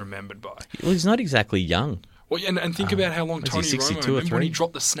thing he's remembered by. Well, he's not exactly young. Well, and think about how long was he, Tony 62 Romo, or remember when he 3?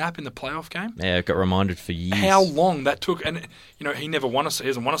 dropped the snap in the playoff game? Yeah, I got reminded for years. How long that took, and he never he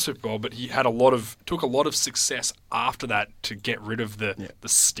hasn't won a Super Bowl, but he had took a lot of success after that to get rid of the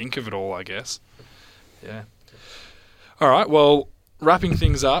stink of it all, I guess. Yeah. All right. Well, wrapping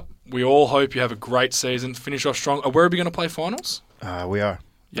things up, we all hope you have a great season. Finish off strong. Where are we going to play finals? We are.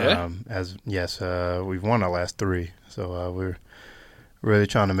 Yeah? We've won our last 3, so we're really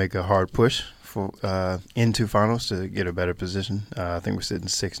trying to make a hard push for into finals to get a better position. I think we're sitting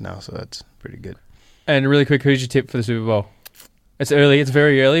 6 now, so that's pretty good. And really quick, who's your tip for the Super Bowl? It's early. It's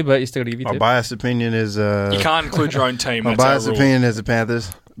very early, but you still got to give your My tip. biased opinion is You can't include your own team. my That's our biased rule. opinion is the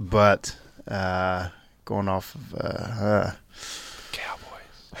Panthers, but going off of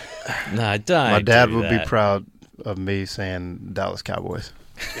Cowboys. No, don't. my dad do would be that. proud of me saying Dallas Cowboys.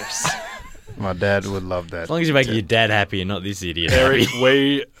 Yes. My dad would love that. As long as you're making your dad happy and not this idiot. Eric,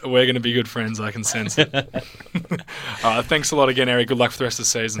 we're going to be good friends. I can sense it. Thanks a lot again, Eric. Good luck for the rest of the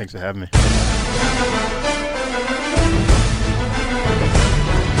season. Thanks for having me.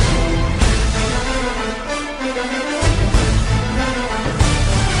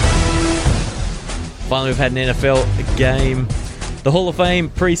 Finally, we've had an NFL game. The Hall of Fame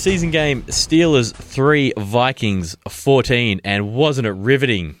preseason game, Steelers 3, Vikings 14. And wasn't it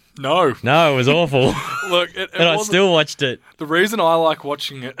riveting? No. No, it was awful. Look, And I still watched it. The reason I like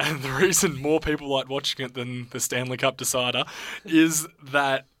watching it, and the reason more people like watching it than the Stanley Cup decider, is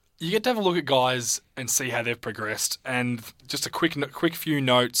that you get to have a look at guys and see how they've progressed. And just a quick few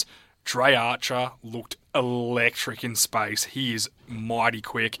notes. Dre Archer looked electric in space. He is mighty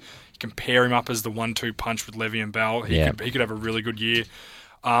quick. You can pair him up as the 1-2 punch with Le'Veon Bell. He could have a really good year.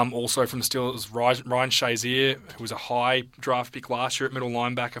 Also from the Steelers, Ryan Shazier, who was a high draft pick last year at middle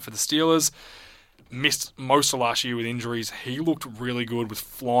linebacker for the Steelers. Missed most of last year with injuries. He looked really good with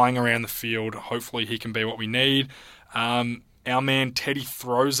flying around the field. Hopefully he can be what we need. Our man Teddy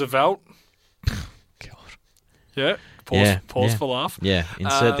Roosevelt. God. Yeah. Pause for laugh. Yeah,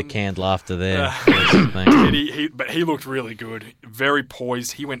 insert the canned laughter there. But he looked really good. Very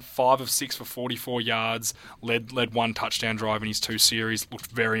poised. He went 5 of 6 for 44 yards. Led 1 touchdown drive in his 2 series. Looked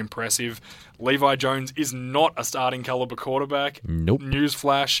very impressive. Levi Jones is not a starting caliber quarterback. Nope.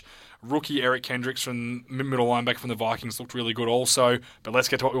 Newsflash. Rookie Eric Kendricks from middle linebacker from the Vikings looked really good also. But let's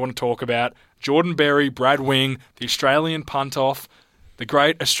get to what we want to talk about. Jordan Berry, Brad Wing, the Australian punt-off, the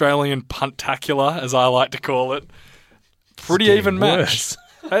great Australian puntacular, as I like to call it. Pretty even match.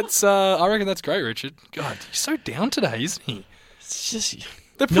 That's I reckon that's great, Richard. God, he's so down today, isn't he? It's just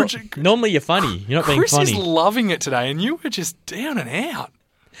Normally you're funny. You're not being Chris funny. is loving it today, and you were just down and out.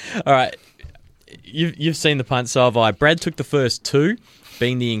 All right, you've seen the punt, so have I. Brad took the first 2,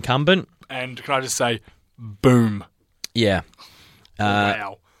 being the incumbent. And can I just say, boom! Yeah.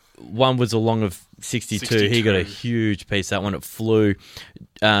 Wow. One was a long of 62. 62. He got a huge piece. That one, it flew.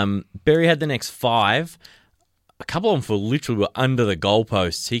 Berry had the next 5. A couple of them literally were under the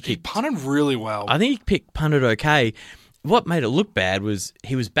goalposts. He punted really well. I think he punted okay. What made it look bad was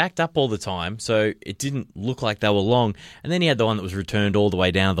he was backed up all the time, so it didn't look like they were long. And then he had the one that was returned all the way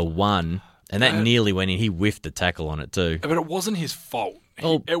down to the 1, and that nearly went in. He whiffed the tackle on it too. But it wasn't his fault.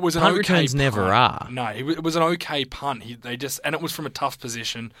 Well, It was an punt okay returns punt. never are. No, it was an okay punt. And it was from a tough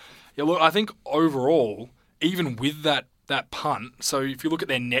position. Yeah, look, I think overall, even with that punt, so if you look at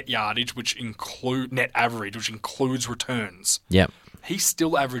their net yardage, net average, which includes returns, Yep. he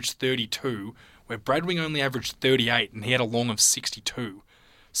still averaged 32, where Brad Wing only averaged 38, and he had a long of 62.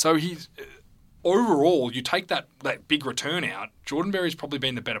 So he's overall, you take that big return out, Jordan Berry's probably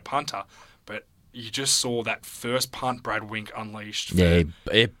been the better punter, but you just saw that first punt Brad Wing unleashed. Yeah,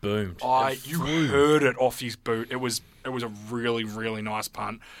 it boomed. You heard it off his boot. It was a really, really nice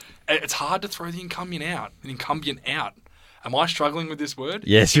punt. It's hard to throw the incumbent out. Am I struggling with this word?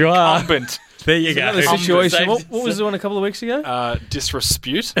 Yes, you are. Incumbent. There you go. Another situation. What was the one a couple of weeks ago?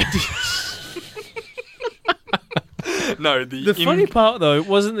 Disrepute. No, The funny part, though,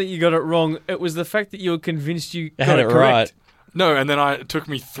 wasn't that you got it wrong. It was the fact that you were convinced you got had it correct. right. No, and then it took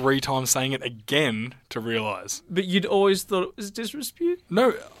me 3 times saying it again to realise. But you'd always thought it was disrepute?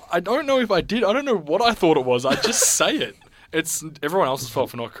 No, I don't know if I did. I don't know what I thought it was. I just say it. It's everyone else's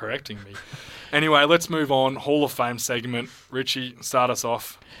fault for not correcting me. Anyway, let's move on. Hall of Fame segment. Richie, start us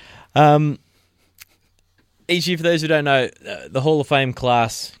off. Each year, for those who don't know, the Hall of Fame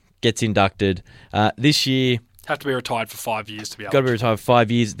class gets inducted. This year, Have to be retired for 5 years to be able got to be retired for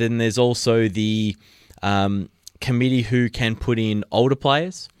 5 years. Then there's also the committee who can put in older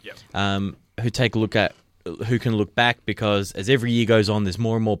players, who take a look at who can look back, because as every year goes on, there's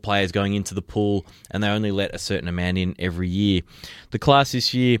more and more players going into the pool, and they only let a certain amount in every year. The class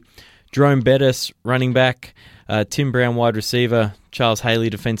this year: Jerome Bettis, running back; Tim Brown, wide receiver; Charles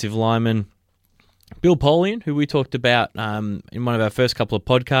Haley, defensive lineman; Bill Polian, who we talked about in one of our first couple of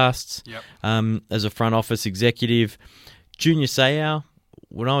podcasts, as a front office executive; Junior Seau.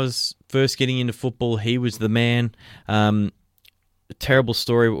 When I was first getting into football, he was the man. A terrible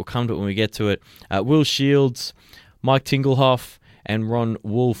story, but we'll come to it when we get to it. Will Shields, Mike Tinglehoff, and Ron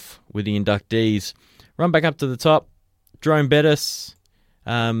Wolf were the inductees. Run back up to the top: Jerome Bettis,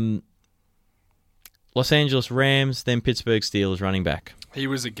 Los Angeles Rams, then Pittsburgh Steelers running back. He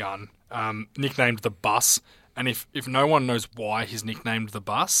was a gun. Nicknamed the Bus. And if no one knows why he's nicknamed the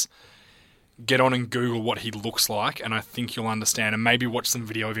Bus, get on and Google what he looks like, and I think you'll understand. And maybe watch some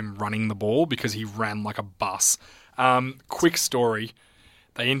video of him running the ball, because he ran like a bus. Quick story.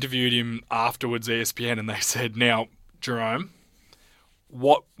 They interviewed him afterwards, ESPN, and they said, "Now, Jerome,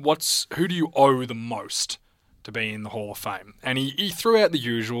 who do you owe the most to be in the Hall of Fame?" And he threw out the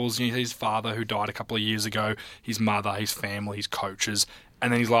usuals. You know, his father, who died a couple of years ago, his mother, his family, his coaches,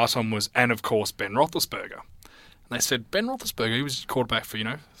 and then his last one was, and of course, Ben Roethlisberger. And they said, Ben Roethlisberger, he was quarterback for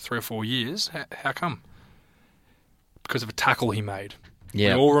 3 or 4 years. How come? Because of a tackle he made.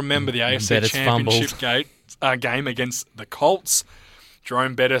 Yeah, we all remember the AFC Bettis Championship game against the Colts.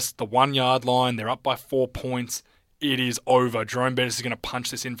 Jerome Bettis, the 1 yard line, they're up by 4 points. It is over. Jerome Bettis is going to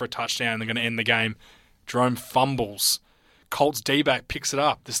punch this in for a touchdown. They're going to end the game. Jerome fumbles. Colts D-back picks it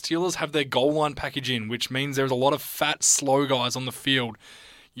up. The Steelers have their goal line package in, which means there's a lot of fat, slow guys on the field.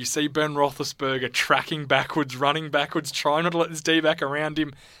 You see Ben Roethlisberger tracking backwards, running backwards, trying not to let this D-back around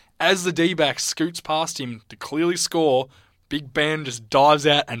him. As the D-back scoots past him to clearly score, Big Ben just dives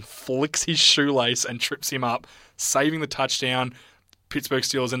out and flicks his shoelace and trips him up, saving the touchdown. Pittsburgh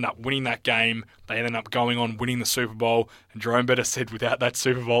Steelers end up winning that game. They end up going on winning the Super Bowl. And Jerome Bettis said, without that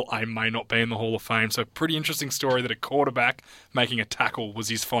Super Bowl, I may not be in the Hall of Fame. So pretty interesting story that a quarterback making a tackle was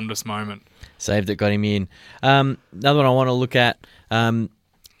his fondest moment. Saved it, got him in. Another one I want to look at,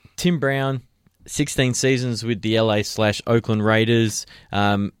 Tim Brown, 16 seasons with the LA/Oakland Raiders.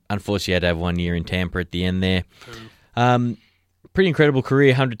 Unfortunately, had to have 1 year in Tampa at the end there. Pretty incredible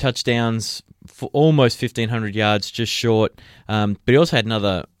career, 100 touchdowns, for almost 1,500 yards, just short. But he also had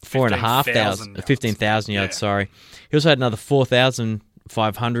another 15,000 yards, sorry. He also had another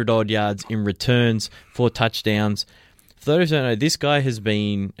 4,500 odd yards in returns, 4 touchdowns. For those who don't know, this guy has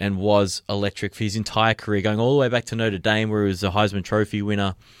been and was electric for his entire career, going all the way back to Notre Dame, where he was a Heisman Trophy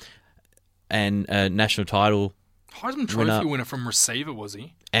winner and a national title. Heisman Trophy winner from receiver, was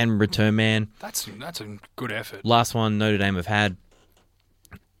he? And return man. That's a good effort. Last one Notre Dame have had.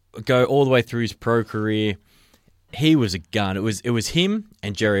 Go all the way through his pro career. He was a gun. It was him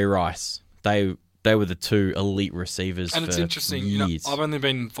and Jerry Rice. They were the 2 elite receivers. And for it's interesting. Years. I've only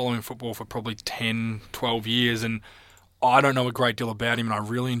been following football for probably 10, 12 years, and I don't know a great deal about him, and I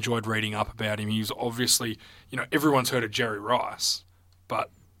really enjoyed reading up about him. He's obviously, everyone's heard of Jerry Rice, but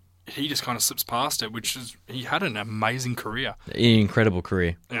he just kind of slips past it, which is, he had an amazing career. Incredible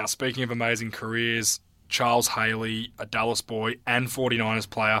career. Now, speaking of amazing careers, Charles Haley, a Dallas boy and 49ers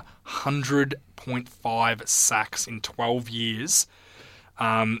player, 100.5 sacks in 12 years.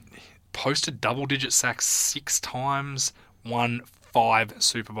 Posted double-digit sacks 6 times, won 5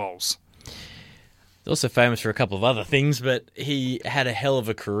 Super Bowls. He's also famous for a couple of other things, but he had a hell of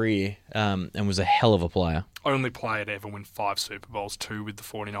a career and was a hell of a player. Only player to ever win 5 Super Bowls, 2 with the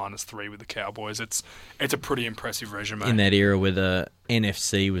 49ers, 3 with the Cowboys. It's a pretty impressive resume. In that era where the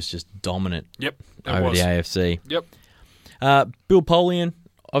NFC was just dominant over the AFC. Yep. Bill Polian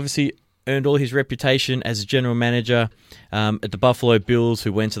obviously earned all his reputation as a general manager at the Buffalo Bills,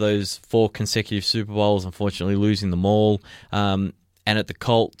 who went to those 4 consecutive Super Bowls, unfortunately losing them all, and at the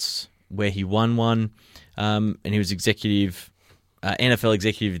Colts, where he won one, and he was executive NFL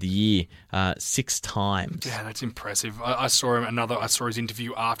Executive of the Year 6 times. Yeah, that's impressive. I saw him I saw his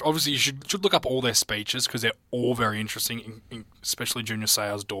interview after. Obviously, you should look up all their speeches because they're all very interesting, especially Junior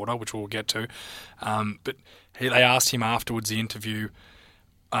Seau's daughter, which we'll get to. But they asked him afterwards the interview,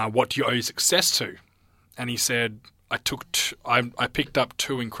 what do you owe your success to? And he said, I picked up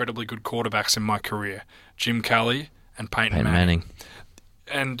 2 incredibly good quarterbacks in my career, Jim Kelly and Peyton Manning.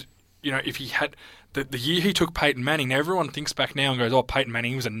 And, if he had... The year he took Peyton Manning, everyone thinks back now and goes, oh, Peyton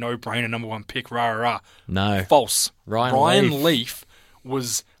Manning was a no-brainer number 1 pick, rah. No. False. Ryan Leaf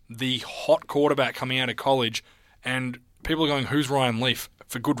was the hot quarterback coming out of college, and people are going, who's Ryan Leaf?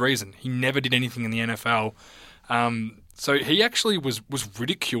 For good reason. He never did anything in the NFL. So he actually was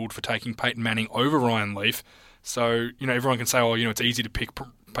ridiculed for taking Peyton Manning over Ryan Leaf. So, everyone can say, oh, it's easy to pick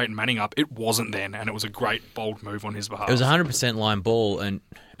Peyton Manning up. It wasn't then, and it was a great, bold move on his behalf. It was 100% line ball, and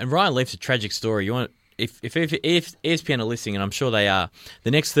Ryan Leaf's a tragic story. You want if ESPN are listening, and I'm sure they are,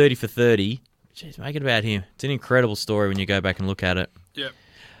 the next 30 for 30, geez, make it about him. It's an incredible story when you go back and look at it. Yep.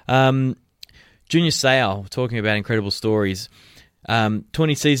 Junior Seau, talking about incredible stories.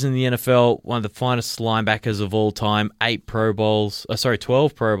 20 seasons in the NFL, one of the finest linebackers of all time, 12 Pro Bowls,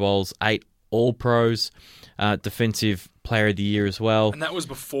 8 All-Pros, Defensive Player of the Year as well. And that was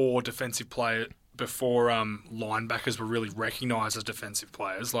before linebackers were really recognised as defensive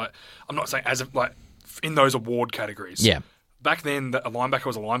players. Like, I'm not saying in those award categories. Yeah. Back then, a linebacker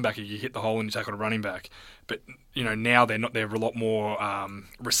was a linebacker. You hit the hole and you tackle a running back. But now they're not. They're a lot more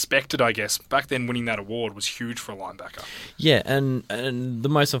respected, I guess. Back then, winning that award was huge for a linebacker. Yeah, and the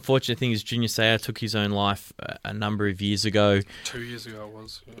most unfortunate thing is Junior Seau took his own life a number of years ago. 2 years ago it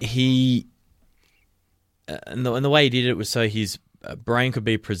was. Yeah. He and the way he did it was so his brain could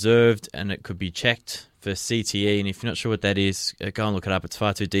be preserved and it could be checked for CTE. And if you're not sure what that is, go and look it up. It's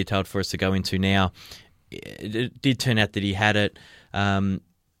far too detailed for us to go into now. It did turn out that he had it.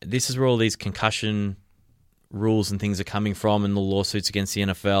 This is where all these concussion rules and things are coming from and the lawsuits against the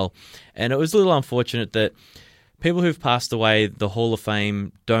NFL. And it was a little unfortunate that people who've passed away, the Hall of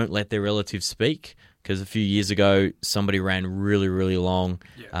Fame, don't let their relatives speak. Because a few years ago, somebody ran really, really long.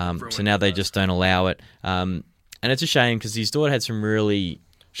 So now they just don't allow it. And it's a shame because his daughter had some really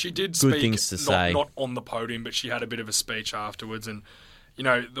good things to say. Not on the podium, but she had a bit of a speech afterwards. And,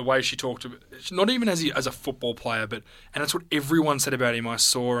 the way she talked, not even as a football player, and that's what everyone said about him. I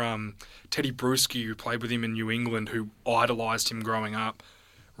saw Teddy Bruschi, who played with him in New England, who idolised him growing up,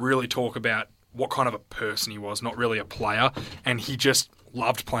 really talk about what kind of a person he was, not really a player. And he just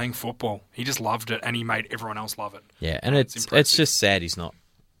loved playing football. He just loved it, and he made everyone else love it. Yeah, and it's just sad he's not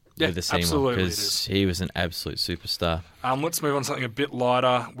with the team because he was an absolute superstar. Let's move on to something a bit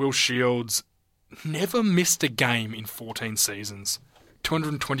lighter. Will Shields never missed a game in 14 seasons.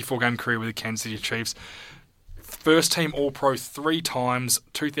 224-game career with the Kansas City Chiefs. First team All-Pro 3 times,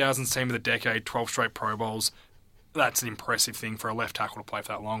 2000s Team of the Decade, 12 straight Pro Bowls. That's an impressive thing for a left tackle to play for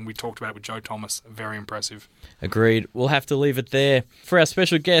that long. We talked about it with Joe Thomas. Very impressive. Agreed. We'll have to leave it there. For our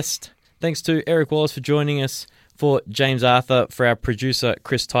special guest, thanks to Eric Wallace for joining us. For James Arthur, for our producer,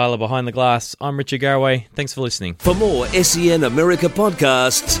 Chris Tyler behind the glass, I'm Richard Garraway. Thanks for listening. For more SEN America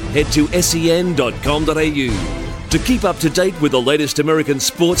podcasts, head to sen.com.au. To keep up to date with the latest American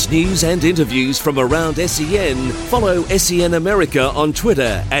sports news and interviews from around SEN, follow SEN America on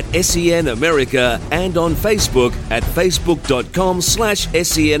Twitter at SEN America and on Facebook at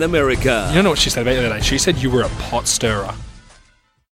facebook.com/SEN America. You don't know what she said about you the other day? She said you were a pot stirrer.